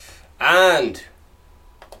And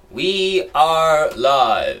we are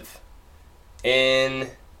live in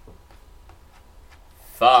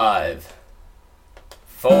 5,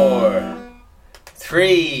 4,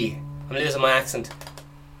 3. I'm losing my accent.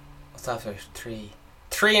 What's after 3?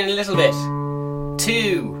 3 in a little bit.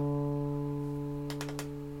 2,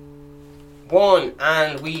 1,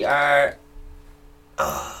 and we are.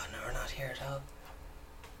 Oh no, we're not here at all.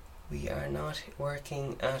 We are not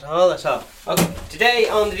working at all. Okay, today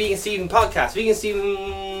on the Vegan Steven podcast. Vegan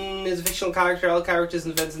Steven is a fictional character. All characters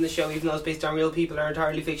and events in the show, even though it's based on real people, are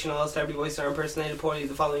entirely fictional. All celebrity voices are impersonated poorly.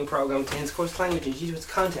 The following program contains coarse language and due to its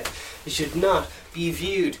content, it should not be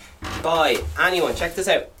viewed by anyone. Check this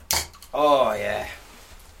out. Oh yeah.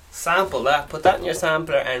 Sample that. Put that in your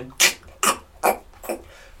sampler and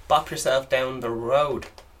bop yourself down the road.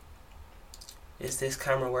 Is this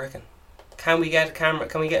camera working? Can we get a camera?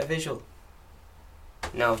 Can we get a visual?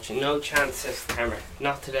 No chance of the camera.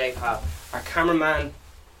 Not today, pal. Our cameraman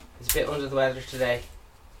is a bit under the weather today,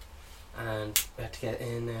 and we have to get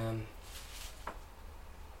in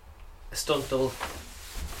a stunt double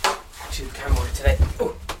to the camera work today.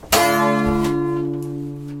 Oh.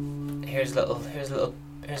 Here's a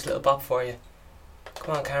little bop for you.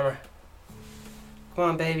 Come on, camera. Come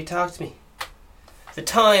on, baby, talk to me. The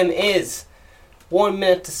time is 1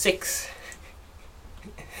 minute to 6.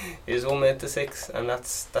 It is 1 minute to 6, and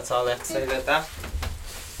that's all I have to say about that.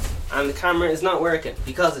 And the camera is not working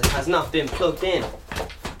because it has not been plugged in.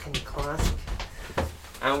 Fucking classic.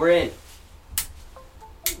 And we're in.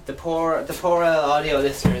 The poor audio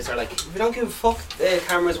listeners are like, if we don't give a fuck the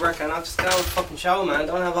camera's working, I'll just get on the fucking show, man.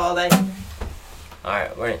 Don't have all day.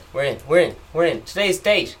 Alright, we're in. Today's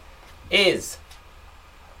date is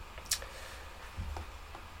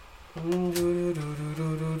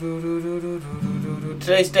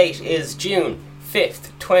June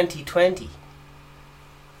 5th, 2020.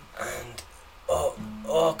 And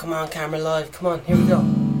oh, come on, camera live. Come on, here we go.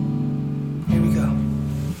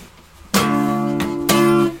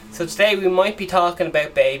 So today we might be talking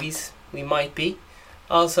about babies. We might be.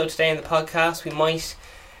 Also today in the podcast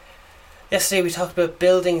yesterday we talked about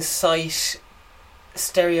building site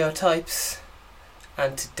stereotypes,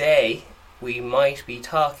 and today we might be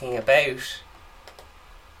talking about...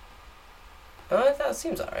 Oh, that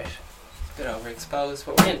seems alright. A bit overexposed,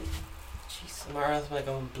 but we're in. Jeez, tomorrow else am I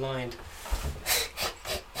going blind?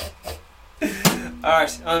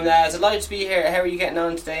 Alright, I'm delighted to be here. How are you getting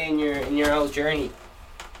on today in your old journey?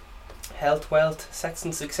 Health, wealth, sex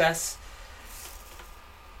and success,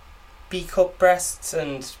 B-cup breasts,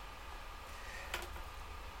 and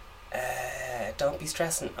don't be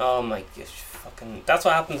stressing. Oh my gosh, fucking... That's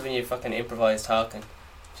what happens when you fucking improvise talking.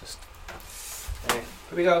 Just... Anyway,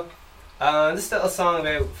 here we go. This little song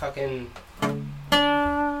about fucking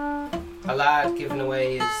a lad giving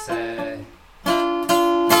away his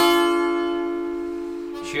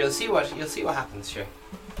sure, you'll see what happens, sure.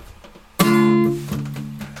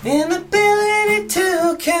 Inability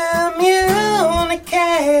to communicate,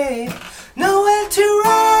 nowhere to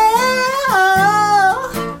roll.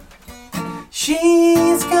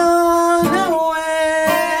 She's gone away.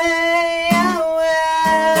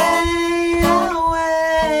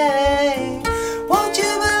 Won't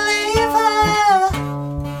you believe her?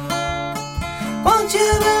 Won't you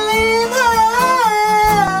believe her?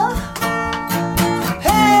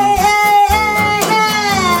 Hey.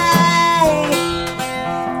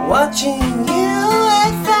 Watching you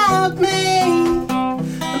without me,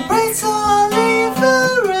 embrace or leave the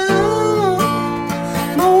room.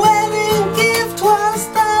 My wedding gift was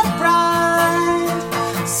the bride,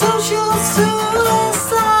 social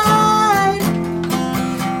suicide.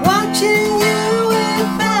 Watching you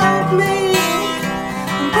without me,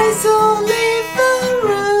 embrace or leave the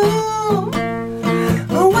room.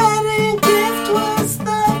 My wedding gift was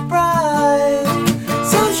the bride,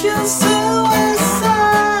 social suicide.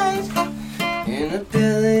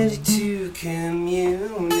 Inability to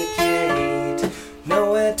communicate,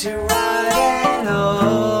 nowhere to write at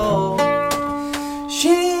all.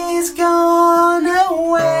 She's gone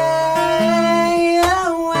away.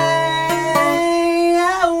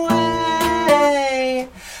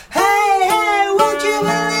 Hey, won't you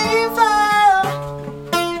believe her?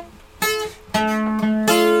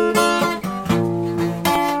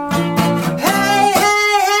 Hey.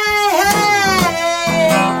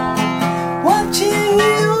 Watching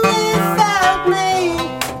you without me,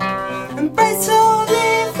 embrace or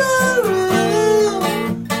leave the room.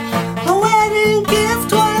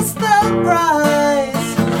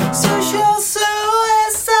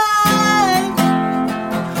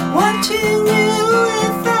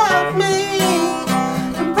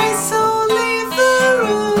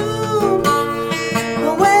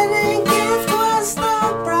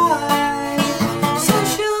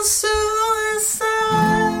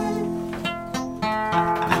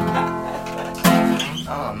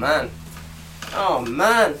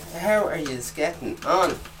 how are you getting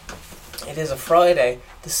on? It is a Friday.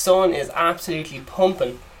 The sun is absolutely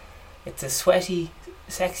pumping. It's a sweaty,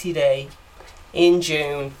 sexy day in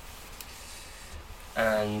June.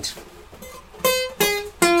 And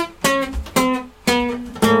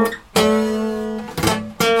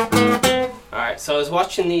alright, so I was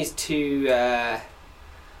watching these two it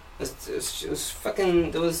was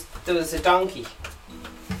fucking there was a donkey.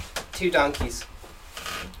 Two donkeys.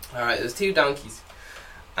 Alright, there was two donkeys.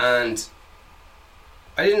 And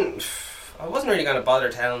I wasn't really gonna bother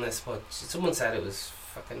telling this, but someone said it was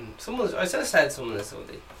fucking I said someone this, so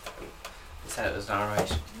they said it was an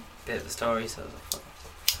alright bit of the story, so I was like,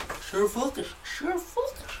 fuck it. Sure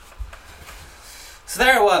fuck it. So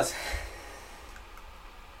there it was.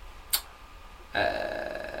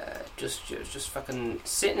 Just fucking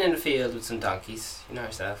sitting in the field with some donkeys, you know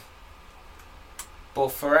yourself. But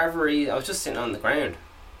forever I was just sitting on the ground.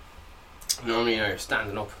 Normally you're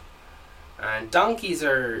standing up. And donkeys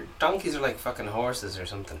are like fucking horses or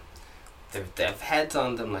something. They have heads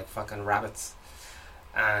on them like fucking rabbits.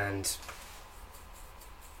 And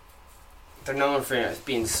they're known for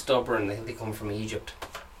being stubborn. I think they come from Egypt.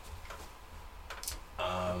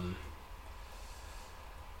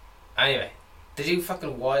 Anyway, they do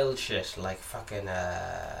fucking wild shit like fucking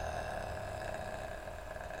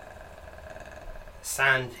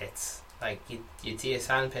sand pits. Like you'd see a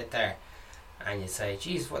sand pit there, and you'd say,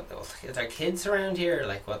 "Geez, what is there kids around here?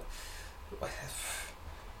 Like what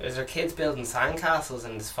is there kids building sandcastles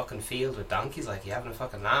in this fucking field with donkeys? Like you having a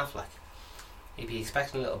fucking laugh? Like you'd be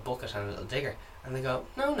expecting a little bucket and a little digger." And they go,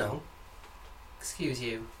 "No, excuse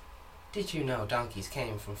you. Did you know donkeys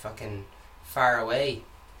came from fucking far away?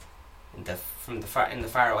 In the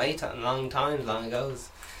far away long ago."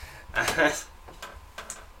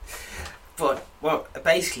 But well,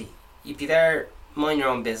 basically, you'd be there, mind your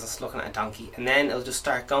own business, looking at a donkey, and then it'll just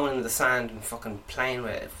start going in the sand and fucking playing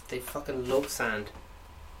with it. They fucking love sand.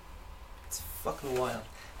 It's fucking wild.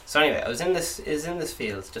 So anyway, I was in this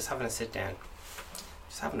field, just having a sit down,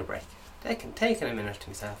 just having a break, taking a minute to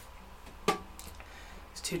myself.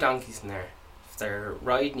 There's two donkeys in there. They're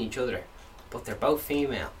riding each other, but they're both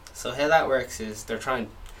female. So how that works is they're trying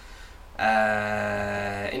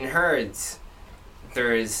in herds.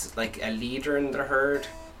 There's like a leader in the herd,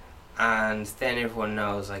 and then everyone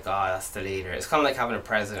knows like, oh, that's the leader. It's kind of like having a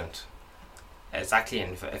president. It's actually,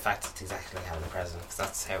 in fact, it's exactly like having a president, because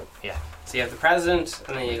that's how, yeah. So you have the president,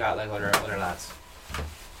 and then you got like other lads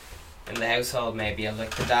in the household. Maybe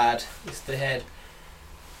like the dad is the head.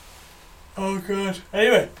 Oh god.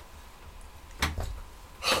 Anyway,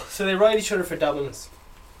 so they ride each other for dominance.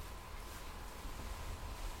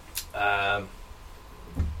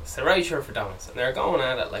 So they ride each other for dominance, and they're going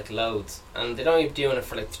at it like loads, and they don't even doing it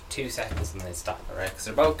for like 2 seconds, and they stop it, right? Because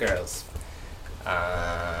they're both girls.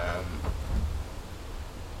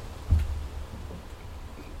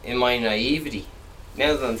 In my naivety,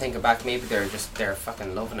 now that I'm thinking back, maybe they're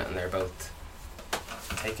fucking loving it, and they're both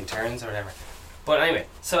taking turns or whatever. But anyway,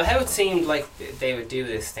 so how it seemed like they would do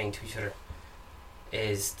this thing to each other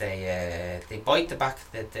is they bite the back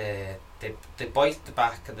they bite the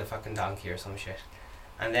back of the fucking donkey or some shit,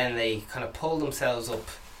 and then they kind of pull themselves up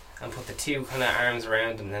and put the two kind of arms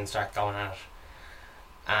around them and then start going at it.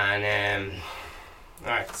 And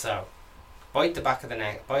alright, so bite the back of the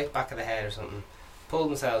neck, bite back of the head or something, pull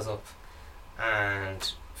themselves up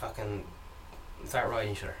and fucking start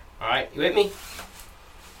riding each other. Alright, you with me?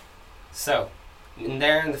 So in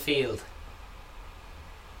there in the field,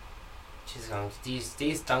 she's going,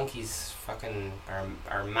 these donkeys fucking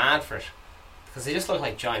are mad for it, because they just look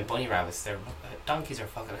like giant bunny rabbits. Donkeys are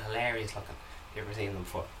fucking hilarious looking. Have you ever seen them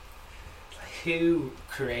before? Like, who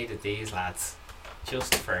created these lads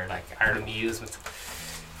just for like our amusement?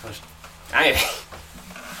 But anyway,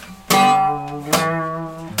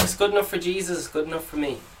 it's good enough for Jesus, it's good enough for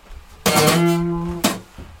me.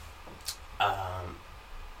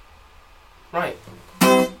 Right,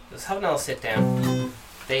 let's have another sit down.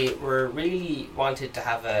 They were really wanted to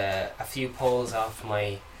have a few pulls off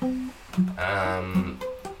my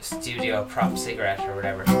studio prop cigarette or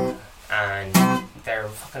whatever, and they're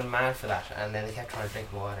fucking mad for that, and then they kept trying to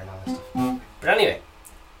drink water and all that stuff. But anyway,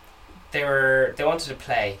 they wanted to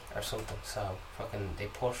play or something, so fucking they're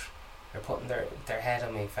putting their head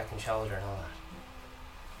on my fucking shoulder and all that.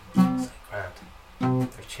 It's like grand.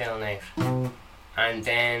 They're chilling out. And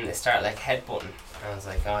then they start like headbutting, and I was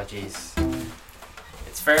like, oh jeez.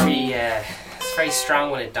 It's very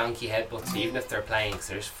strong when a donkey headbutts you, even if they're playing, because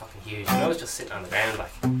they're just fucking huge. And I was just sitting on the ground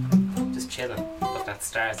like, just chilling, looking at the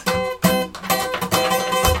stars.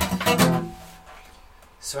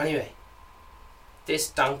 So anyway, this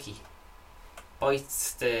donkey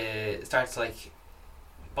starts like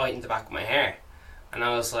biting the back of my hair, and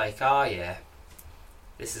I was like, oh yeah,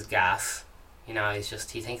 this is gas. You know, he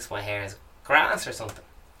thinks my hair is grass or something.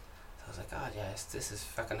 So I was like, oh yes, this is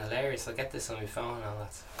fucking hilarious. I'll get this on my phone and all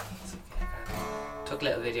that. So, took a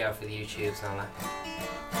little video for the YouTubes and all that.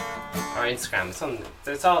 Or Instagram.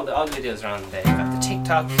 It's all the videos are on there. You've got the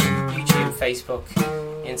TikTok, YouTube, Facebook,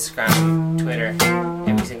 Instagram, Twitter,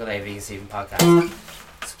 every single day Vegan Stephen podcast.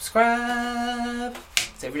 Subscribe.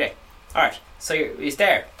 It's every day. Alright, so he's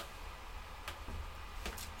there.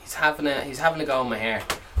 He's having a go on my hair.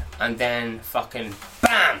 And then fucking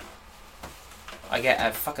BAM! I get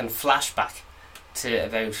a fucking flashback to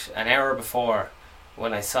about an hour before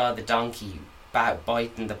when I saw the donkey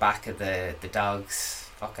biting the back of the dog's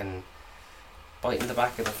fucking biting the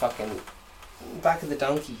back of the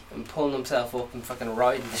donkey and pulling himself up and fucking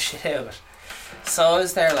riding the shit out of it. So I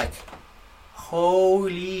was there like,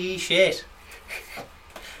 holy shit.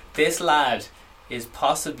 This lad is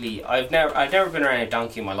possibly I've never been around a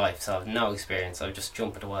donkey in my life, so I've no experience. I would just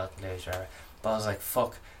jump at the wild conclusion. But I was like,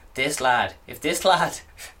 fuck, if this lad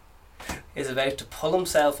is about to pull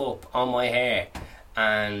himself up on my hair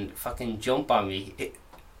and fucking jump on me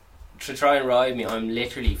to try and ride me, I'm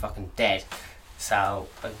literally fucking dead. So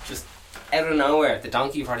I just, out of nowhere, the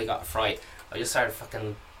donkey probably got a fright. I just started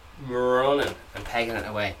fucking running and pegging it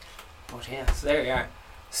away. But yeah, so there you are.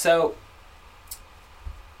 So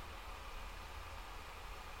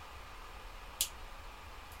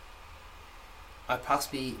I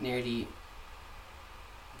possibly nearly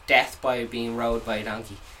death by being rode by a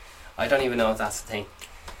donkey. I don't even know if that's the thing.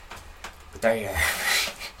 But there you are.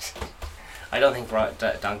 I don't think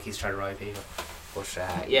donkeys try to ride people. But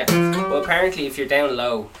yeah. Well, apparently if you're down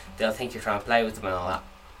low, they'll think you're trying to play with them and all that.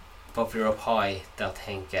 But if you're up high, they'll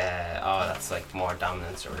think, oh, that's like more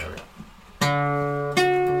dominance or whatever.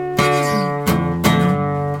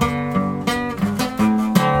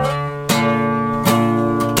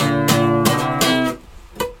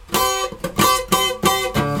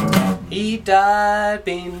 He died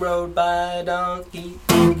being rode by a donkey.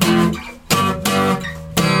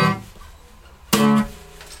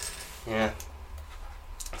 Yeah.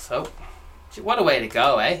 So, what a way to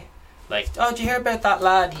go, eh? Like, oh, did you hear about that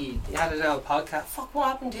lad? He had an old podcast. Fuck, what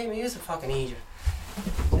happened to him? He was a fucking idiot.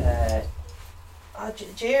 Oh,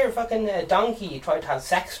 did you hear fucking donkey tried to have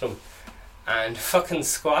sex with him and fucking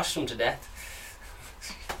squashed him to death?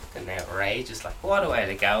 Fucking outrageous. Like, what a way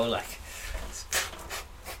to go, like.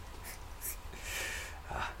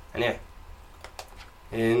 Anyway.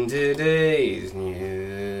 In today's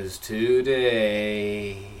news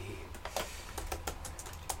today.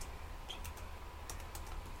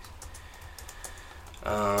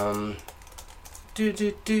 Good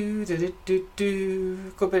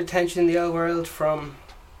bit of tension in the old world from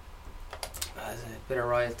there's a bit of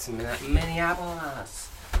riots in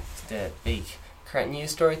Minneapolis. It's the big current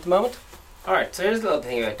news story at the moment. Alright, so here's a little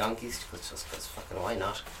thing about donkeys, just because fucking why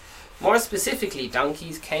not. More specifically,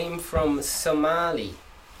 donkeys came from Somali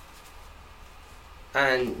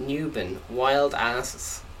and Nubian wild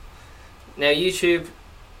asses. Now YouTube,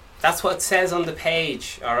 that's what it says on the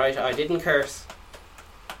page, alright? I didn't curse.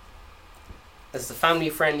 It's a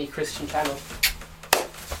family-friendly Christian channel.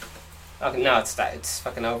 Okay, no, it's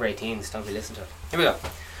fucking over 18, so don't be listening to it. Here we go.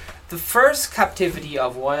 The first captivity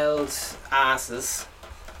of wild asses.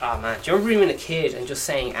 Oh man, do you remember being a kid and just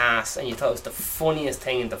saying ass and you thought it was the funniest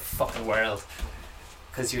thing in the fucking world?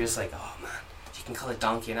 Because you're just like, oh man, you can call a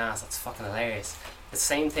donkey an ass, that's fucking hilarious. The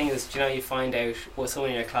same thing as, you find out what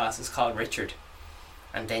someone in your class is called Richard.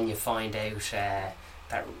 And then you find out that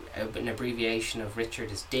an abbreviation of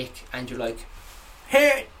Richard is Dick, and you're like,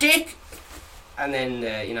 hey, Dick! And then,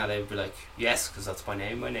 they'd be like, yes, because that's my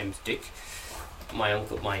name's Dick. My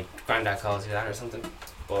granddad calls you that or something.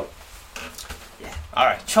 But, yeah.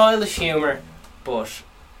 Alright, childish humour, but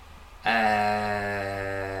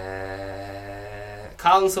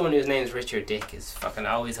calling someone whose name's Richard Dick is fucking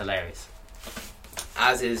always hilarious.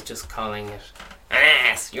 As is just calling it an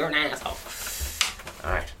ass, you're an asshole.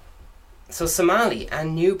 Alright. So Somali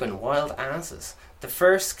and Nubian wild asses. The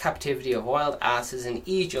first captivity of wild asses in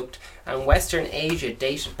Egypt and Western Asia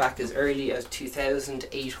dated back as early as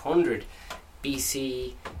 2800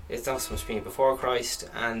 BC. It's also must be before Christ,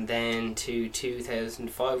 and then to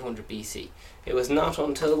 2500 BC. It was not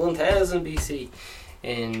until 1000 BC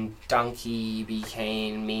in donkey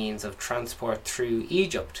became means of transport through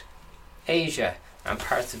Egypt, Asia, and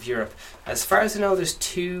parts of Europe. As far as I know, there's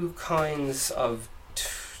two kinds of.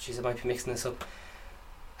 Jeez, I might be mixing this up.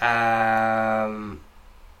 Am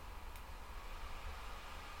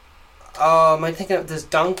I thinking of, there's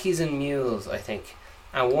donkeys and mules, I think.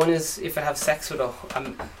 and one is if it have sex with a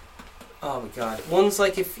oh my god, one's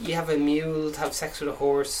like if you have a mule to have sex with a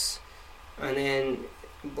horse, and then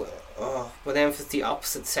but then if it's the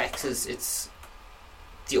opposite sexes, it's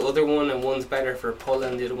the other one, and one's better for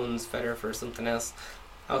pulling, the other one's better for something else.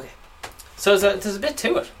 Okay, so there's a bit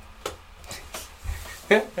to it.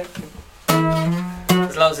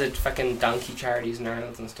 There's loads of fucking donkey charities in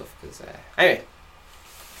Ireland and stuff. Cause, anyway,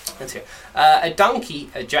 let's hear. A donkey,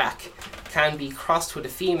 a jack, can be crossed with a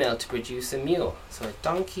female to produce a mule. So a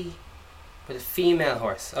donkey with a female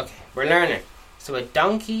horse. Okay, we're learning. So a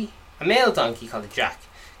male donkey called a jack,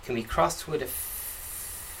 can be crossed with a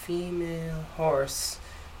female horse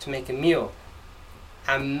to make a mule.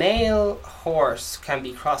 A male horse can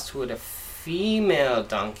be crossed with a female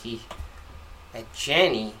donkey, a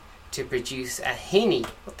jenny, to produce a hinny.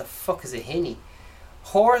 What the fuck is a hinny?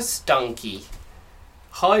 Horse-donkey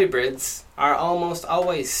hybrids are almost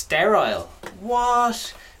always sterile.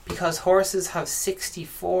 What? Because horses have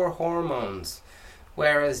 64 hormones,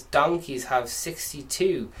 whereas donkeys have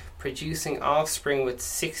 62, producing offspring with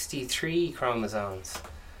 63 chromosomes.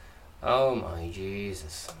 Oh my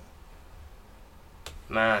Jesus.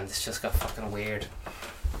 Man, this just got fucking weird.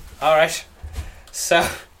 Alright. So...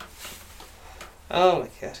 oh my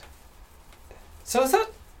god. So is that...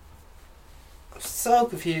 I'm so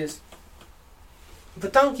confused.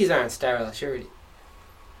 But donkeys aren't sterile, surely.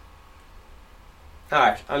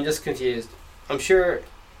 Alright, I'm just confused. I'm sure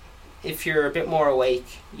if you're a bit more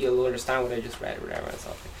awake, you'll understand what I just read or whatever.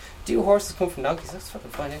 Do horses come from donkeys? Let's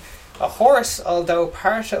fucking find out. A horse, although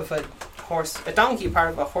a donkey part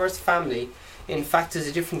of a horse family, in fact is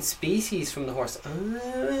a different species from the horse.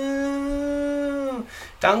 Oh.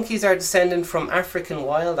 Donkeys are descended from African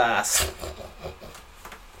wild ass.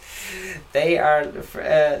 They are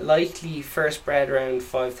likely first bred around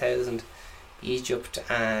 5000 Egypt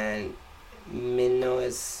and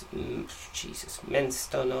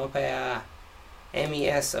Mesopotamia.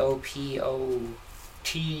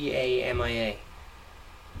 Mesopotamia.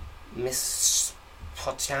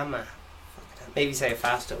 Mesopotamia. Maybe say it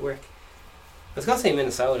fast at work. I was going to say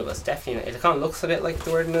Minnesota, but it's definitely not. It kind of looks a bit like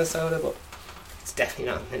the word Minnesota, but it's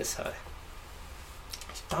definitely not Minnesota.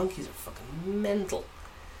 These donkeys are fucking mental.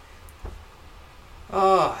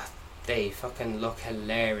 Oh, they fucking look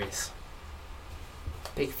hilarious.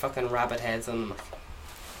 Big fucking rabbit heads on them.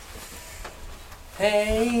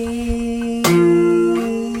 Hey.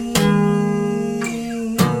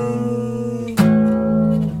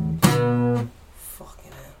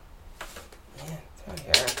 Fucking hell. Yeah, there we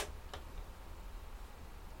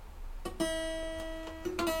are.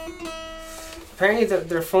 Apparently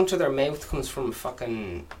the front of their mouth comes from a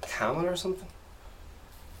fucking camel or something.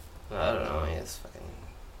 I don't know, it's fucking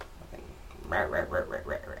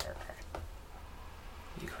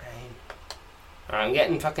Ukraine. I'm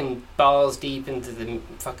getting fucking balls deep into the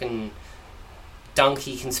fucking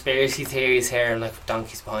donkey conspiracy theories here. I'm like,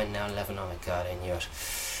 donkeys behind 9/11, oh my god, I knew it.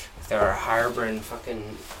 They're harbouring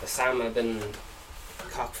fucking Osama bin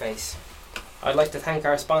Cockface. I'd like to thank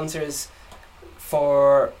our sponsors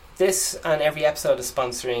for this and every episode of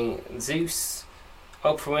sponsoring Zeus,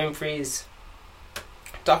 Oprah Winfrey's,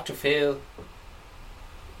 Dr. Phil,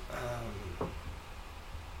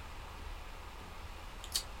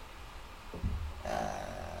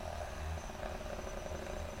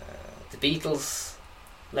 the Beatles,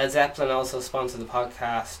 Led Zeppelin also sponsor the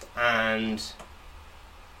podcast, and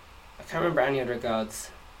I can't remember any other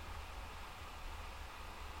gods.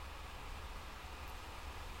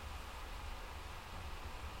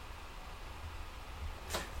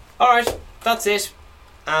 Alright, that's it.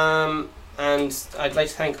 And I'd like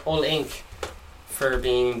to thank Hull Inc. for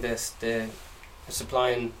being the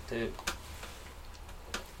supplying the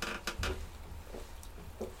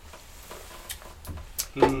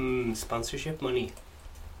sponsorship money.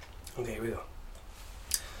 Okay, here we go.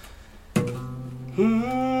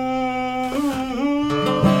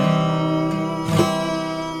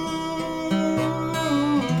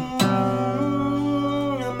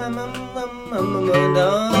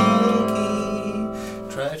 Donkey,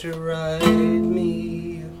 try to ride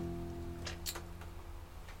me.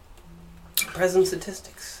 Present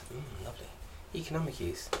statistics. Lovely. Economic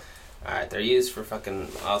use. Alright, they're used for fucking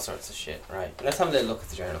all sorts of shit. Right, let's have a little look at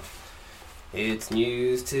the journal. It's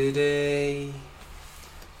news today.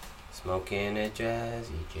 Smoking a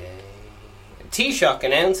Jazzy J. Taoiseach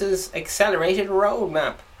announces accelerated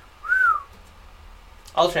roadmap.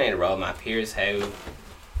 Alternated roadmap. Here's how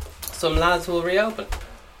some lads will reopen.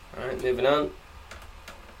 Alright, moving on.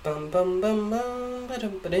 Bum bum bum bum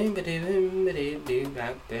ba-dum ba-dum ba-dum ba-dum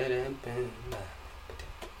ba-dum.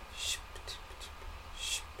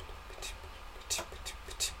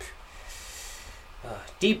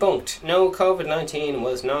 Debunked. No, COVID-19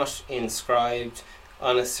 was not inscribed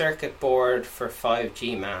on a circuit board for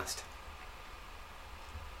 5G mast.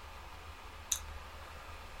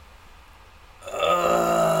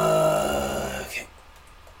 Okay.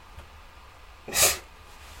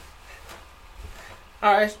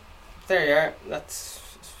 Alright, there you are. That's...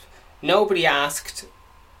 Nobody asked,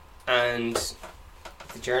 and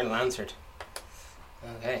the journal answered.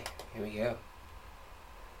 Okay, here we go.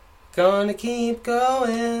 Gonna keep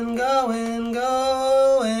going, going,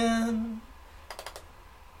 going.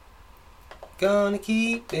 Gonna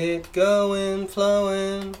keep it going,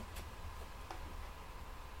 flowing.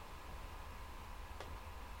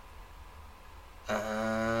 And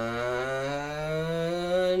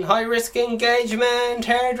high risk engagement,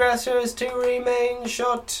 hairdressers to remain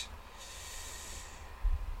shut.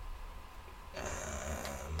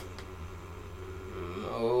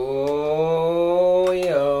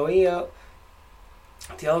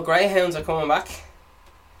 The old greyhounds are coming back.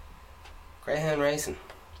 Greyhound racing.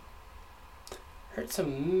 Heard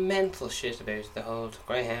some mental shit about the whole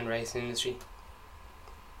greyhound racing industry.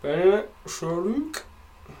 But anyway, you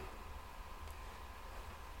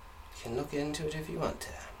can look into it if you want to.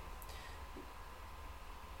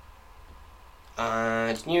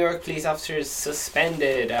 And New York police officers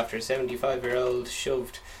suspended after a 75-year-old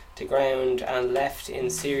shoved to ground and left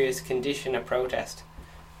in serious condition at protest.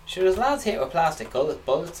 Sure, there's lads hit with plastic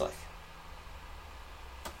bullets like.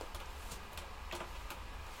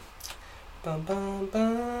 Bum, bum,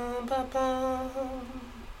 bum, bum,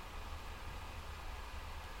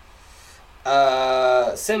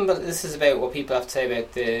 bum. Symbol. This is about what people have to say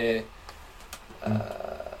about the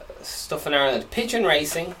stuff in Ireland. Pigeon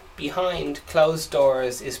racing behind closed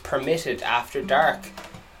doors is permitted after dark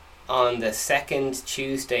on the second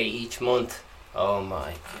Tuesday each month. Oh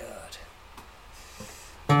my god.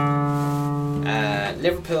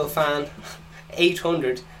 Liverpool fan,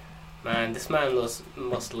 800. Man, this man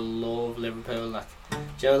must love Liverpool. Like,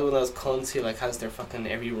 do you know one of those cunts who like has their fucking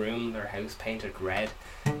every room, their house painted red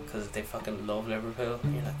because they fucking love Liverpool?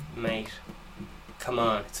 And you're like, mate, come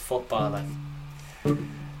on, it's football. Like,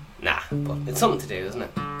 nah, but it's something to do, isn't it?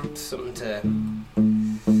 It's something to.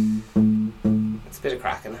 It's a bit of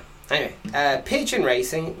crack in it. Anyway, pigeon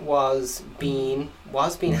racing has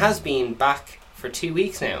been back for 2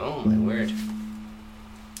 weeks now. Oh my word!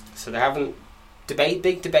 So they're having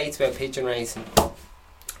big debates about pigeon racing.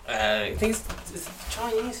 I think it's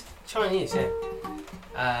Chinese, yeah.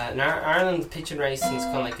 In Ireland, pigeon racing is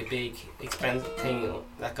kind of like a big expensive thing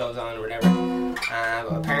that goes on or whatever.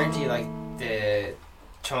 But apparently, like the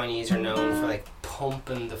Chinese are known for like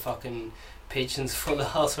pumping the fucking pigeons full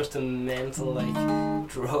of all sorts of mental like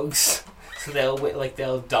drugs, so they'll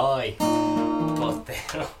die, but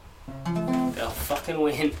they'll fucking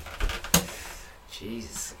win.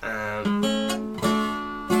 Jesus.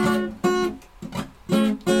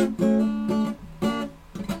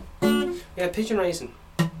 Yeah, pigeon racing.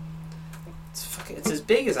 It's as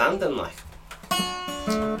big as Andon, like.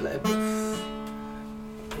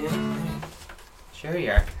 Yeah, sure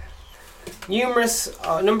you are.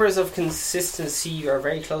 Numbers of consistency are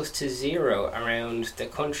very close to zero around the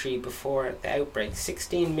country before the outbreak.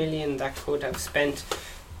 16 million that could have spent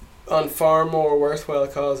on far more worthwhile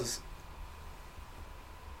causes.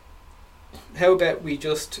 How about we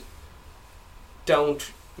just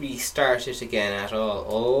don't restart it again at all?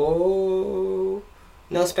 Oh,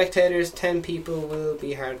 no spectators, 10 people will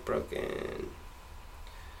be heartbroken.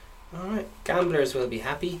 Alright, gamblers will be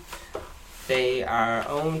happy. They are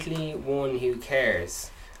only one who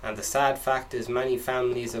cares. And the sad fact is many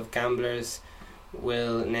families of gamblers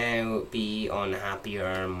will now be unhappier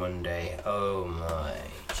on Monday. Oh my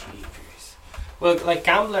jeepers. Well, like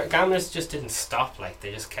gamblers just didn't stop, like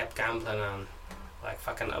they just kept gambling on like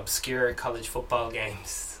fucking obscure college football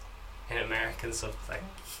games in America and stuff. Like,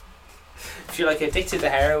 if you're like addicted to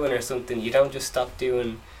heroin or something, you don't just stop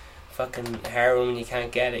doing fucking heroin when you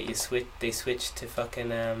can't get it. They switch to fucking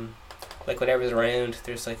like whatever's around.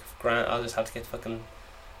 There's like I'll just have to get fucking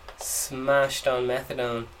smashed on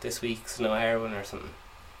methadone this week, so no heroin or something.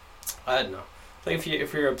 I don't know. Like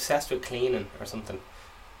if you're obsessed with cleaning or something,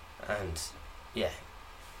 and yeah.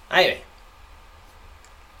 Anyway.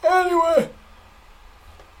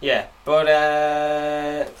 Yeah, but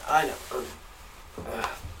I know.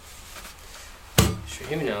 Sure,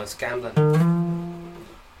 who knows? Gambling.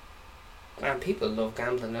 Man, people love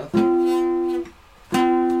gambling now.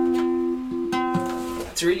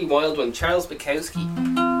 It's a really wild one. Charles Bukowski.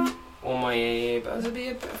 I was a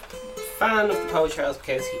bit fan of the poet Charles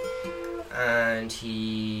Bukowski, and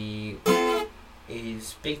he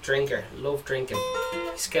is big drinker, loved drinking.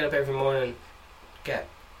 He'd get up every morning, get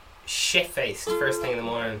shit-faced first thing in the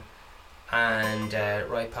morning and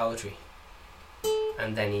write poetry.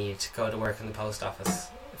 And then he'd go to work in the post office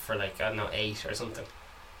for like, I don't know, 8 or something.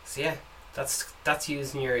 So yeah, that's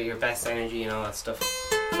using your best energy and all that stuff.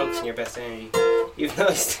 Focusing your best energy. You've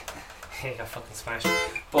noticed he got fucking smashed.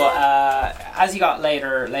 But as he got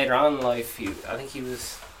later on in life, I think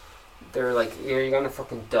they were like, you're gonna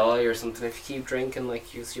fucking die or something if you keep drinking,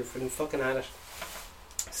 like you're fucking at it.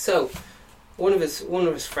 So one of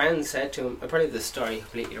his friends said to him, I probably have this story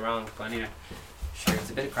completely wrong, but anyway, sure, it's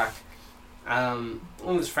a bit of crack. One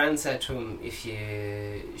of his friends said to him, if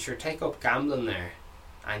you take up gambling there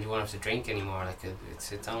and you won't have to drink anymore, like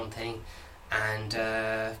it's its own thing. And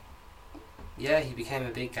yeah, he became a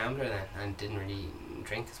big gambler then and didn't really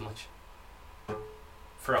drink as much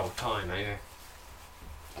for a time anyway.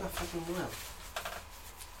 Not fucking wild.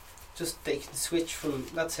 Just they can switch from,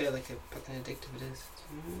 that's how like a fucking addictive it is.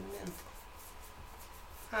 It's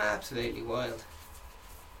absolutely wild.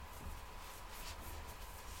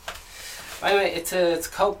 Anyway, it's a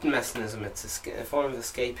coping mechanism. It's a form of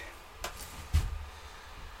escape.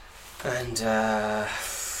 And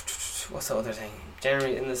what's the other thing?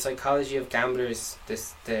 Generally, in the psychology of gamblers,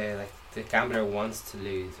 the gambler wants to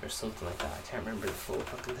lose or something like that. I can't remember the full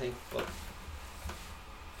fucking thing, but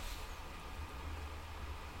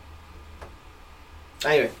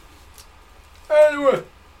anyway.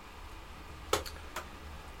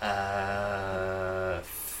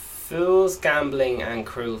 Fools, gambling, and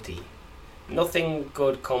cruelty. Nothing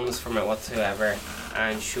good comes from it whatsoever,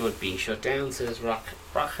 and should be shut down, says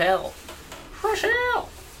Rachel.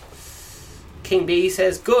 King B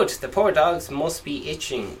says, good, the poor dogs must be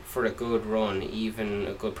itching for a good run, even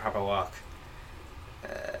a good proper walk.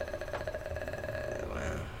 Well,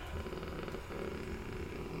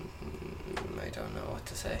 I don't know what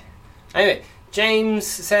to say. Anyway, James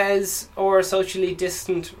says, or socially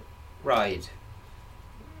distant ride.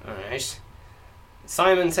 Alright.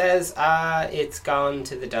 Simon says, it's gone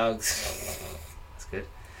to the dogs. That's good.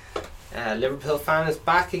 Liverpool fan is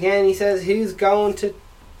back again. He says, who's going to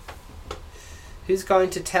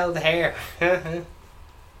tell the hare?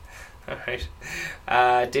 Alright.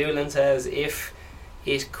 Doolin says, if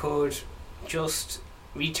it could just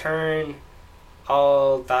return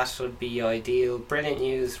all, that would be ideal. Brilliant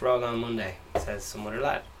news, roll on Monday, says some other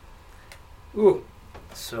lad. Ooh.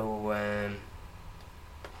 So,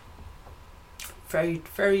 very,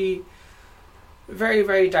 very, very,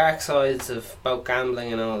 very dark sides of both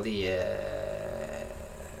gambling and all the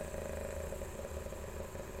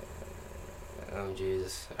oh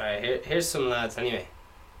Jesus. Alright, here's some lads anyway.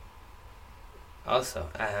 Also,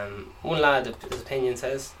 one lad, his opinion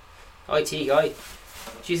says, IT guy,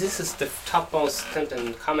 Jesus, this is the topmost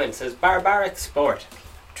comment, says, barbaric sport.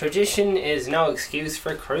 Tradition is no excuse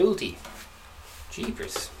for cruelty.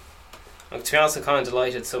 Jeepers. Like, to be honest, I'm kind of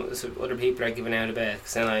delighted some other people are giving out about it,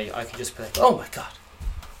 because then I can just be like, oh my god.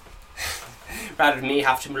 Rather than me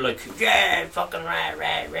have to be like, yeah, fucking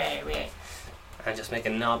right. And just make a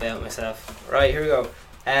knob out of myself. Right, here we go.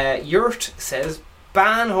 Yurt says,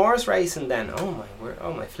 ban horse racing then. Oh my word,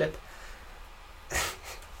 oh my flip.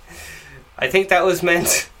 I think that was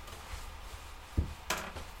meant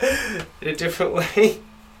in a different way.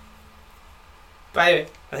 But anyway,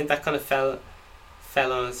 I think that kind of fell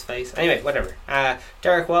on his face. Anyway, whatever.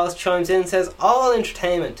 Derek Walsh chimes in and says, all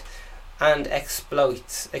entertainment and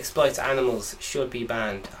exploits animals should be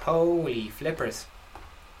banned. Holy flippers.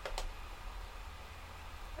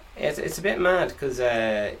 It's a bit mad, because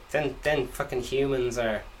then fucking humans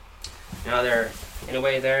are, you know, they're, in a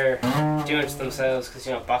way, they're doing it to themselves, because,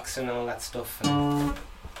 you know, boxing and all that stuff. And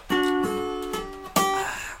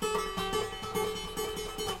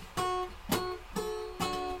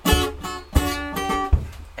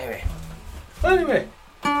Anyway.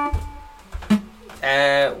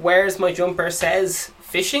 Where's my jumper says,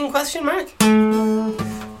 fishing, question mark?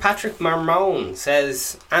 Patrick Marmone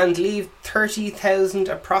says, and leave 30,000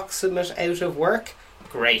 approximate out of work?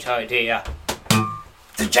 Great idea.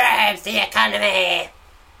 The jobs, the economy.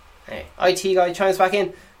 Hey, IT guy chimes back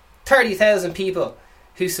in. 30,000 people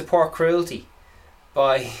who support cruelty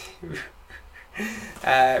by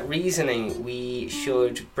reasoning we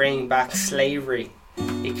should bring back slavery.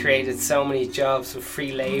 It created so many jobs with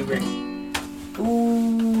free labour.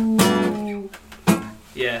 Ooh.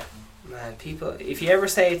 Yeah. Man, people, if you ever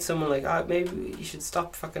say to someone like, oh, maybe you should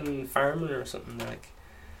stop fucking farming or something, they're like,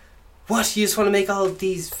 what, you just want to make all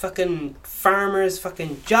these fucking farmers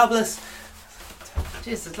fucking jobless?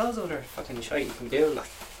 Jeez, there's loads of other fucking shit you can be doing, like.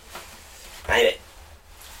 Anyway.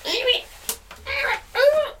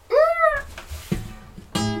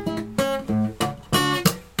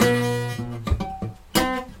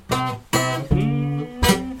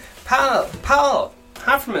 Paul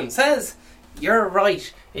Hafferman says, you're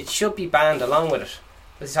right, it should be banned along with it.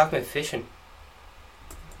 Was he talking about fishing?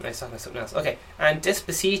 No, he's talking about something else. Okay, and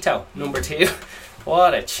Despacito, number 2.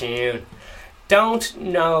 What a tune. Don't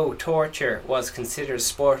know torture was considered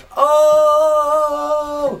sport.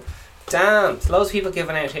 Oh! Damn, there's loads of people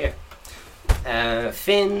giving out here.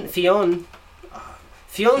 Fionn. Fion's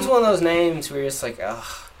one of those names where you're just like,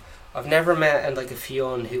 ugh. I've never met like a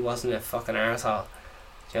Fionn who wasn't a fucking arsehole.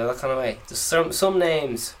 You know, that kind of way. There's some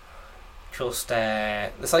names just,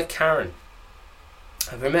 it's like Karen.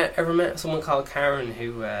 Have you ever met someone called Karen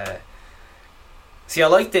who, see, I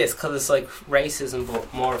like this because it's like racism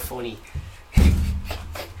but more funny.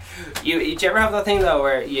 Do you ever have that thing though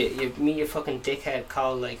where you meet a fucking dickhead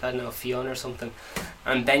called like, I don't know, Fionn or something,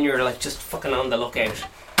 and then you're like just fucking on the lookout.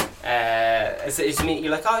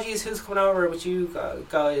 You're like, oh jeez, who's coming over with you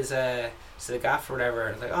guys to the gaff or whatever.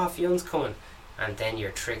 It's like, oh, Fionn's coming, and then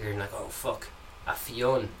you're triggered and like, oh fuck, a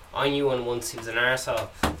Fionn. I knew one once, he was an arsehole.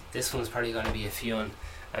 This one's probably going to be a Fionn.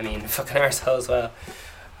 I mean, fucking arsehole as well.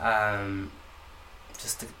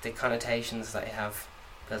 Just the connotations that you have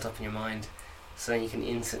built up in your mind. So then you can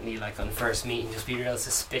instantly, like on first meeting, just be real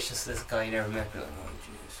suspicious of this guy you never met. Be like, oh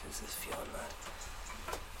jeez, who's this Fionn lad?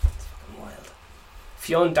 It's fucking wild.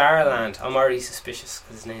 Fionn Darland. I'm already suspicious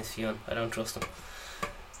because his name's Fionn. I don't trust him.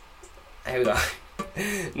 Here we go.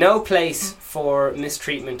 No place for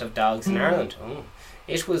mistreatment of dogs in Ireland. Oh.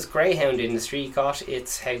 It was Greyhound Industry got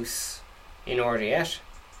its house in order yet?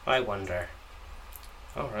 I wonder.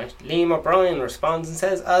 Alright. Liam O'Brien responds and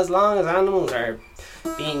says, as long as animals are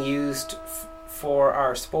being used for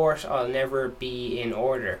our sport, I'll never be in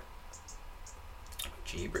order.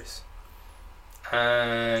 Jeebers.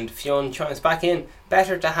 And Fionn chimes back in,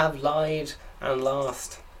 better to have lied and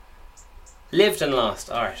lost. Lived and lost,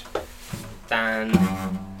 alright. Than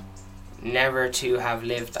never to have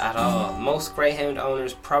lived at all. Most greyhound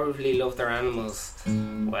owners probably love their animals.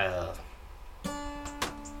 Well,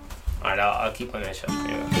 alright, I'll keep my mouth shut.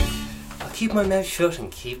 Anyway. I'll keep my mouth shut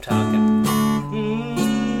and keep talking.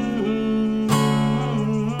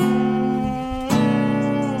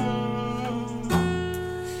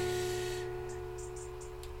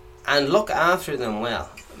 And look after them well.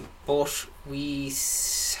 But we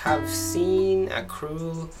have seen a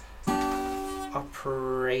cruel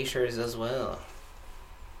operators as well.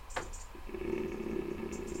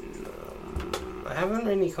 I haven't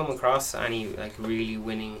really come across any like really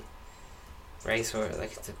winning race, or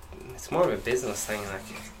like it's more of a business thing, like.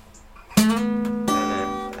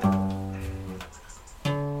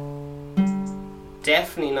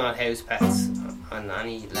 Definitely not house pets on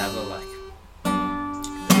any level, like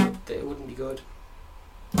they wouldn't be good.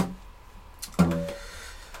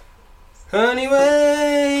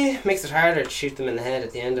 Anyway, makes it harder to shoot them in the head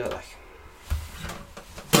at the end of it, like.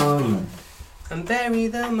 And bury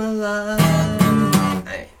them alive.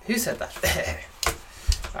 Hey, who said that?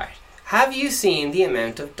 Right. Have you seen the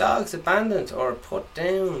amount of dogs abandoned or put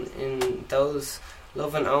down in those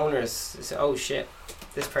loving owners? Oh shit,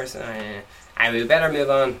 this person. We better move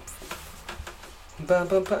on.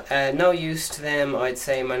 No use to them, I'd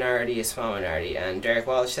say minority, a small minority. And Derek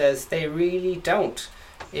Walsh says they really don't.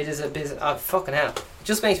 It is a business. Oh fucking hell! It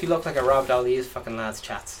just makes me look like I robbed all these fucking lads'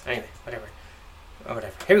 chats. Anyway, whatever. Oh,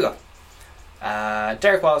 whatever. Here we go.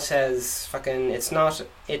 Derek Walsh says, "Fucking, it's not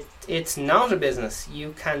a business.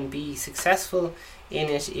 You can be successful in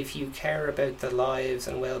it if you care about the lives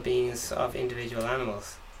and well-beings of individual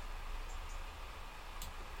animals."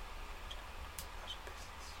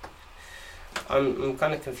 I'm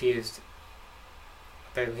kind of confused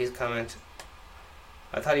about his comment.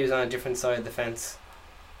 I thought he was on a different side of the fence.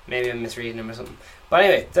 Maybe I'm misreading him or something. But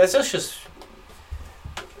anyway, that's just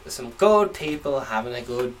some good people having a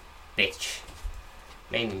good bitch.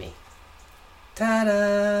 Mainly me.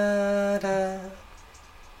 Ta-da-da.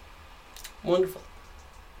 Wonderful.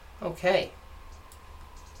 Okay.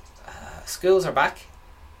 Schools are back.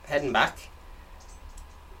 Heading back.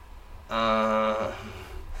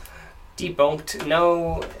 Debunked.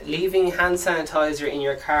 No, leaving hand sanitizer in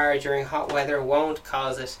your car during hot weather won't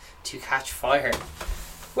cause it to catch fire.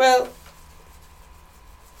 Well,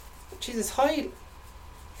 Jesus, false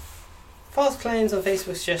claims on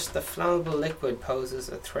Facebook suggest the flammable liquid poses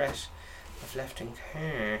a threat if left in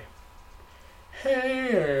car.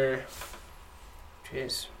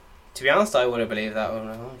 Jeez. To be honest, I would have believed that one.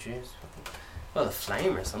 Oh, jeez. Well, a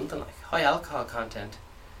flame or something, like high alcohol content.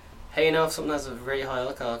 Hey, you know, if something has a very high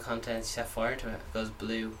alcohol content, you set fire to it, it goes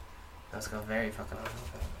blue. That's got very fucking high.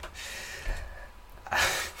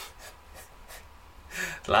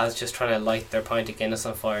 The lad's just trying to light their pint of Guinness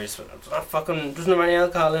on fire. It's not fucking, doesn't have any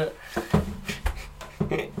alcohol in it.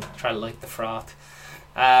 Try to like the froth.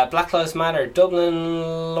 Black Lives Matter.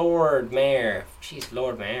 Dublin Lord Mayor. Jeez,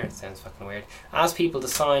 Lord Mayor. It sounds fucking weird. Asked people to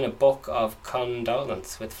sign a book of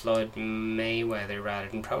condolence with Floyd Mayweather rather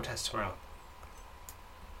than protest tomorrow.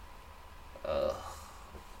 Ugh.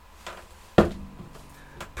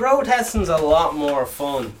 Protesting's a lot more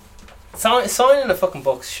fun. Signing a fucking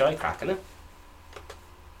book's shy crack, isn't it?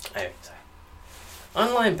 Anyway, sorry.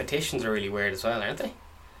 Online petitions are really weird as well, aren't they?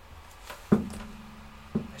 I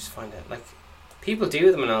just find it, like, people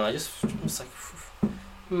do them and all, it's like,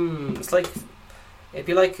 it's like, it'd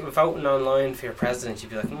be like voting online for your president, you'd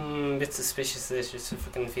be like, a bit suspicious of this, just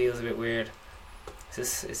fucking feels a bit weird.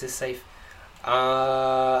 Is this safe?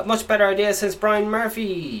 Much better idea since Brian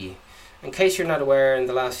Murphy. In case you're not aware, in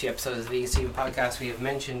the last few episodes of the Vegan Steven podcast, we have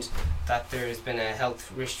mentioned that there's been a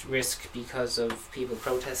health risk because of people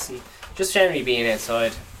protesting, just generally being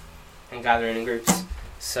outside and gathering in groups.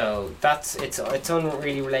 So it's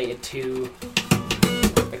unreally related to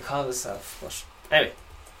the cause itself. But anyway.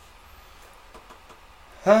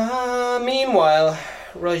 Meanwhile,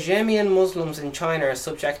 Rojamian Muslims in China are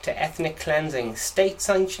subject to ethnic cleansing,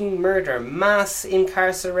 state-sanctioned murder, mass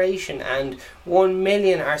incarceration, and 1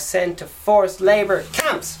 million are sent to forced labour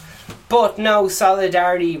camps. But no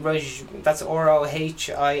solidarity. That's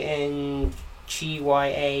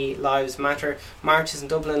ROHINGYA Lives Matter marches in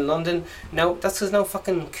Dublin and London. No, that's because no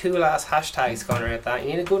fucking cool ass hashtags going around that. You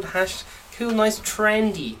need a good cool, nice,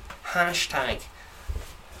 trendy hashtag.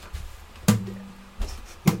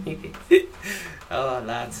 Oh,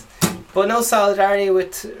 lads. But no solidarity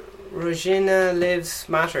with Regina Lives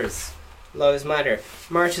Matter.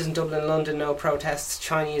 Marches in Dublin and London, no protests.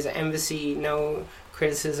 Chinese embassy, no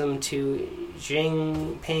criticism to Xi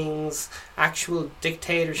Jinping's actual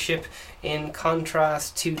dictatorship, in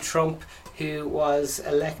contrast to Trump, who was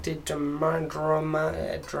elected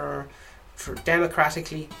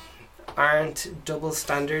democratically. Aren't double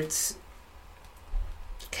standards?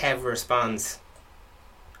 Kev responds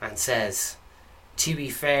and says, to be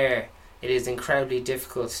fair, it is incredibly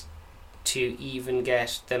difficult to even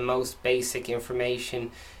get the most basic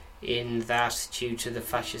information in that due to the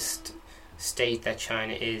fascist state that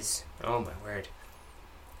China is. Oh my word.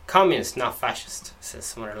 Communist, not fascist, says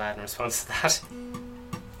some other lad in response to that.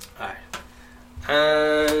 Alright.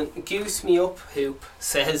 And Goose Me Up Hoop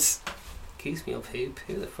says, Goose Me Up Hoop,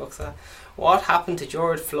 who the fuck's that? What happened to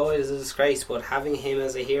George Floyd is a disgrace, but having him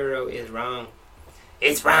as a hero is wrong.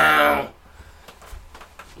 It's wrong!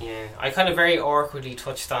 Yeah, I kind of very awkwardly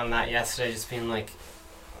touched on that yesterday, just being like,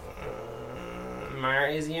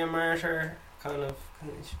 is he a martyr? Kind of.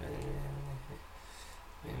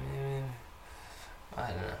 I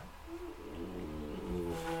don't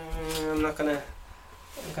know.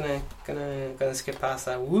 I'm gonna skip past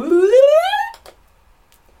that.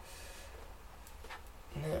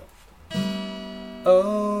 No.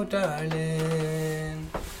 Oh, darling.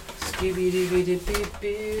 Scooby Dooby Doo Boo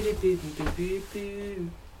Boo Boo Boo Boo.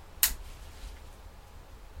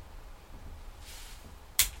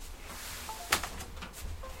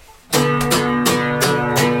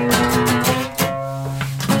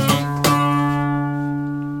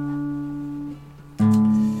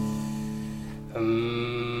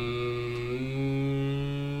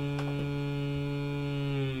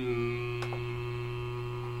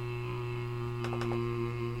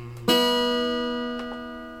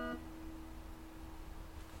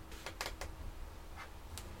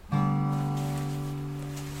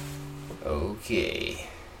 Okay.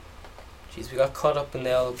 Jeez, we got caught up in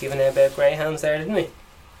the old giving out about greyhounds there, didn't we?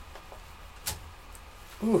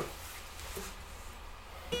 Ooh.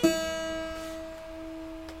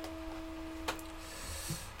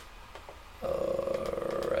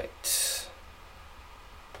 Alright.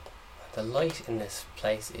 The light in this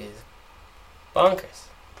place is bonkers.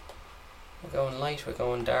 We're going light, we're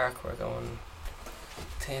going dark, we're going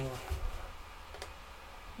thin,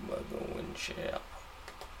 we're going sharp.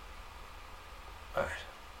 Alright.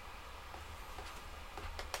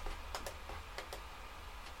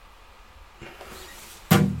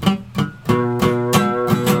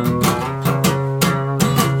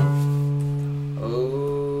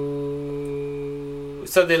 Oh,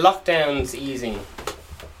 so the lockdown's easing.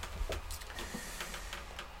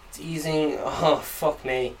 It's easing. Oh, fuck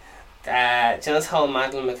me. Do you know this whole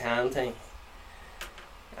Madeleine McCann thing?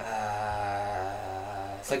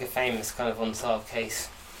 It's like a famous kind of unsolved case.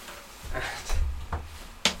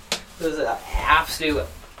 There's an absolute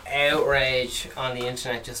outrage on the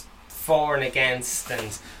internet, just for and against,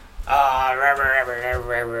 and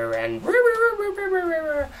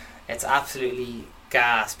it's absolutely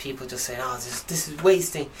gas. People just saying, "Oh, this is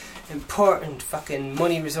wasting important fucking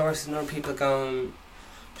money, resources," and other people going,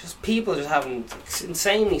 Just people just having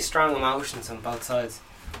insanely strong emotions on both sides.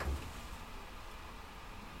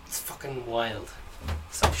 It's fucking wild.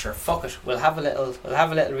 So sure, fuck it. We'll have a little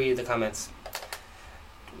read of the comments.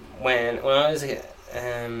 When I was there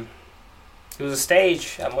was a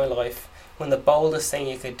stage at my life when the boldest thing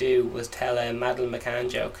you could do was tell a Madeleine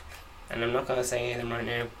McCann joke, and I'm not gonna say anything right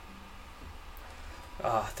now.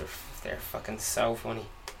 Oh, they're fucking so funny.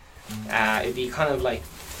 It'd be kind of like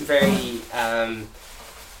very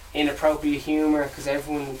inappropriate humour, because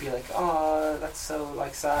everyone would be like, oh, that's so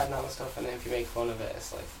like sad and all that stuff, and then if you make fun of it,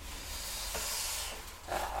 it's like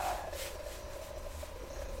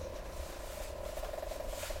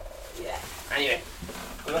yeah. Anyway,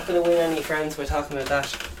 I'm not going to win any friends by talking about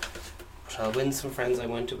that, but I'll win some friends I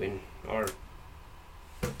want to win, or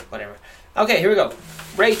whatever. Okay, here we go.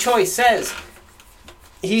 Ray Choi says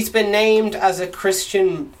he's been named as a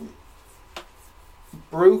Christian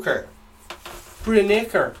Bruker,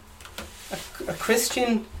 a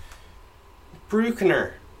Christian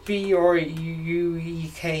Bruckner,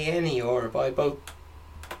 Bruekne, or by both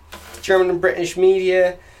German and British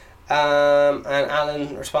media. And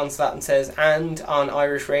Alan responds to that and says, and on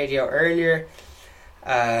Irish radio earlier,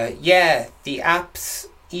 yeah, the apps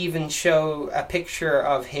even show a picture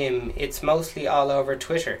of him. It's mostly all over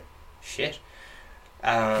Twitter. Shit.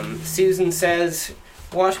 Susan says,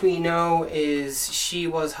 what we know is she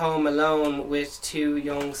was home alone with 2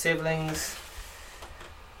 young siblings.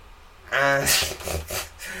 And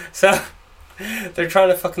so they're trying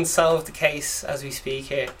to fucking solve the case as we speak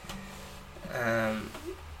here.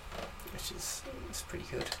 Which is pretty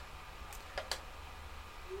good.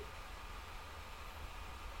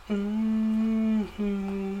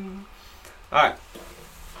 Alright.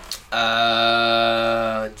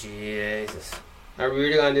 Jesus. Are we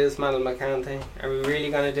really going to do this Madeleine McCann thing? Are we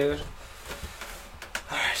really going to do it?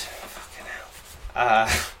 Alright. Fucking hell.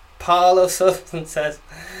 Paul O'Sullivan says,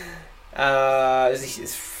 and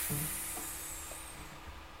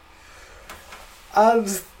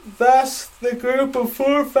that the group of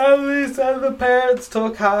 4 families and the parents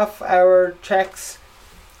took half-hour checks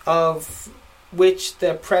of which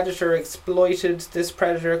the predator exploited. This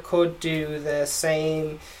predator could do the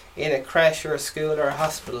same in a creche or a school or a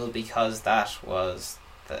hospital, because that was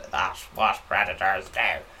what predators do.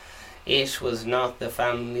 It was not the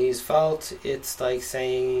family's fault. It's like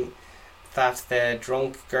saying that the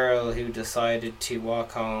drunk girl who decided to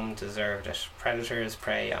walk home deserved it. Predators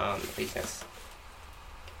prey on weakness.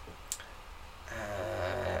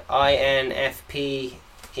 INFP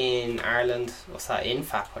in Ireland, what's that,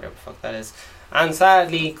 INFAP, whatever the fuck that is, and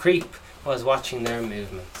sadly Creep was watching their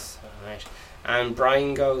movements. Alright. And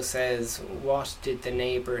Brian Go says, what did the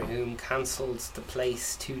neighbour whom cancelled the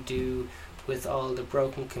place to do with all the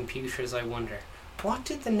broken computers, I wonder? What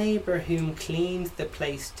did the neighbour whom cleaned the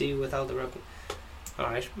place do with all the broken...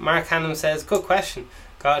 Alright. Mark Hannum says, good question.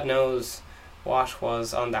 God knows what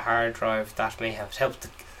was on the hard drive that may have helped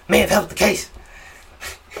the case.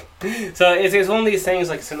 So it's one of these things,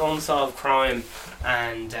 like it's an unsolved crime,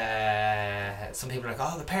 and some people are like,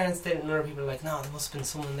 oh, the parents did it, and other people are like, no, there must have been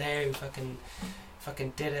someone there who fucking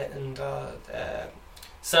did it, and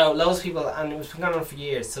so loads of people, and it's been going on for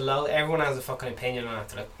years, so everyone has a fucking opinion on it.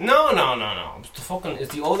 They're like, no,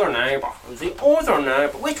 it's the other neighbour,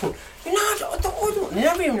 which one? You're not the other one,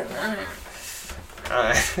 never even...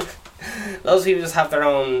 loads of people just have their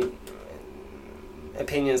own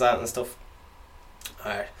opinions on it and stuff.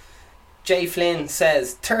 Alright. Jay Flynn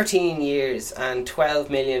says 13 years and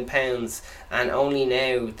 £12 million, and only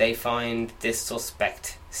now they find this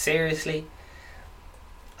suspect. Seriously?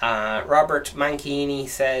 Robert Mancini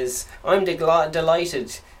says, I'm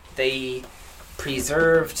delighted they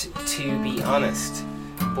preserved, to be honest,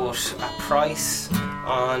 but a price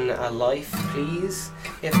on a life, please.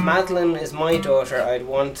 If Madeleine is my daughter, I'd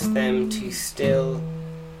want them to still looking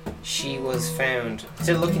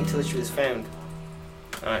till she was found.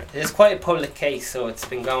 Alright, it's quite a public case, so it's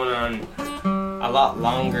been going on a lot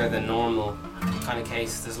longer than normal kind of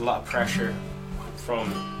case. There's a lot of pressure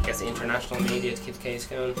from, I guess, international media to keep the case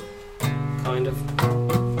going, kind of.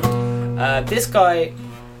 This guy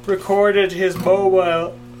recorded his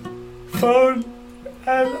mobile phone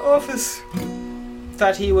and office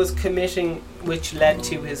that he was committing, which led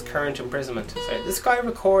to his current imprisonment. So this guy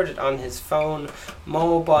recorded on his phone,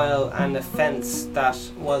 mobile, an offence that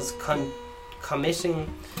was committing,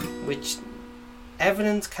 which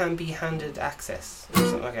evidence can be handed access.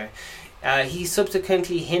 Okay. He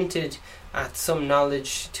subsequently hinted at some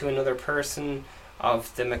knowledge to another person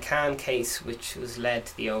of the McCann case, which was led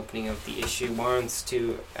to the opening of the issue warrants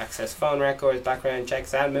to access phone records, background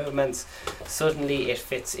checks and movements. Suddenly it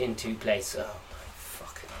fits into place. Oh my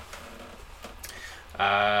fucking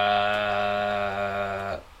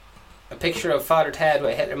A picture of Father Ted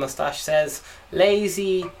with a Hitler moustache says,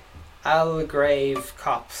 lazy Algrave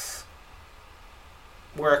cops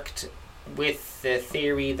worked with the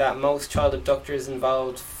theory that most child abductors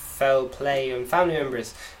involved foul play and family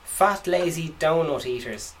members. Fat lazy donut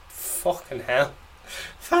eaters. Fucking hell.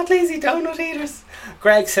 Fat lazy donut eaters.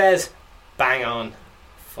 Greg says, bang on.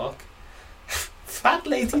 Fuck. Fat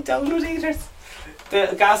lazy donut eaters.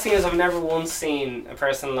 The gas thing is, I've never once seen a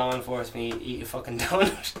person in law enforcement eat a fucking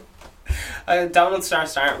donut. Donut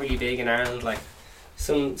stores aren't really big in Ireland. Like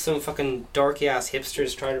some fucking dorky ass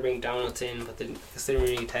hipsters try to bring donuts in, but they didn't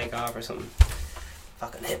really take off or something.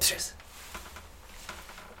 Fucking hipsters.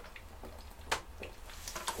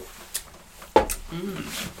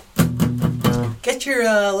 Get your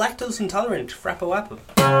lactose intolerant Frappo Apple.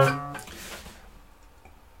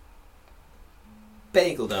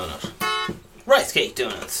 Bagel donut. Rice cake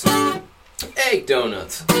donuts. Egg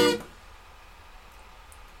donuts.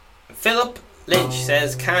 Philip Lynch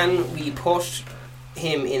says, can we put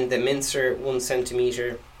him in the mincer 1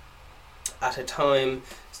 centimetre at a time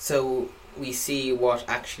so we see what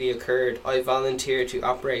actually occurred? I volunteer to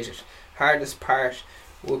operate it. Hardest part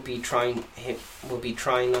would be trying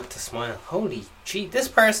not to smile. Holy gee, this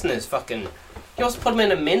person is fucking... You must put him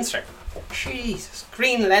in a mincer. Jesus.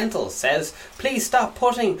 Green Lentils says, please stop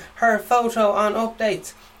putting her photo on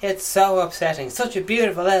updates. It's so upsetting. Such a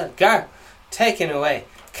beautiful little girl taken away.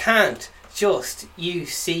 Can't just you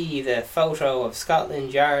see the photo of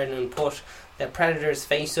Scotland Yard and put the predator's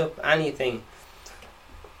face up? Anything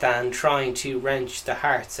than trying to wrench the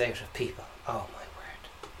hearts out of people. Oh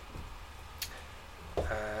my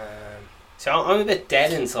word. So I'm a bit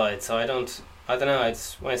dead inside, so I don't know,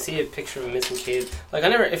 when I see a picture of a missing kid, like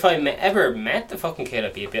if I ever met the fucking kid,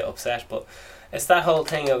 I'd be a bit upset, but it's that whole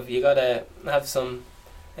thing of you gotta have some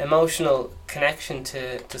emotional connection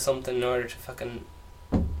to something in order to fucking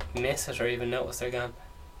miss it or even notice they're gone.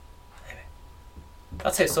 Anyway,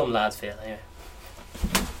 that's how some lads feel, anyway.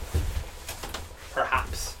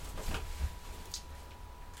 Perhaps.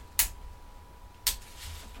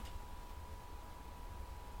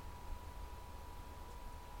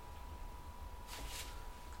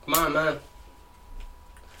 Come on, man.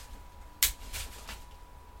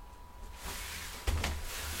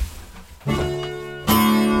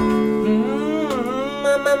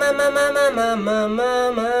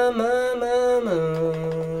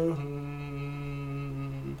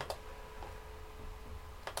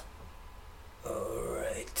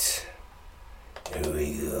 Alright. Here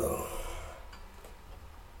we go.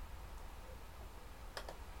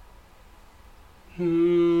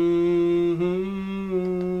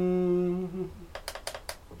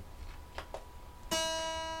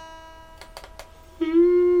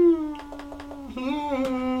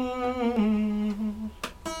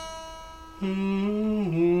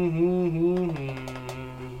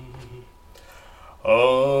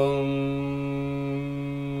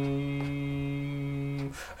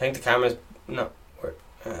 I think the camera's not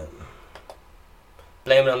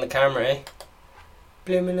blame it on the camera, eh?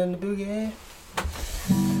 Blame it on the boogie, eh?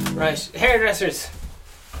 Right, hairdressers.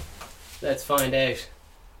 Let's find out.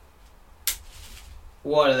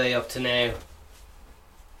 What are they up to now?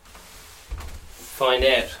 Find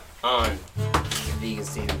out on the Vegan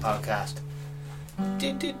Steven podcast.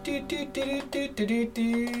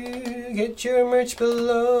 Get your merch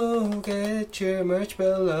below. Get your merch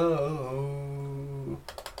below.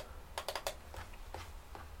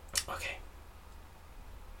 Okay.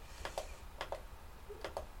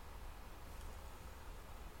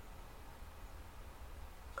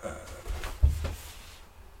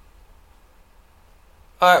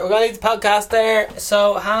 Alright, we're going to leave the podcast there.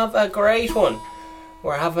 So have a great one.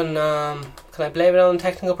 We're having, can I blame it on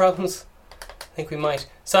technical problems? I think we might.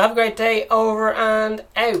 So have a great day. Over and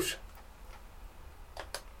out.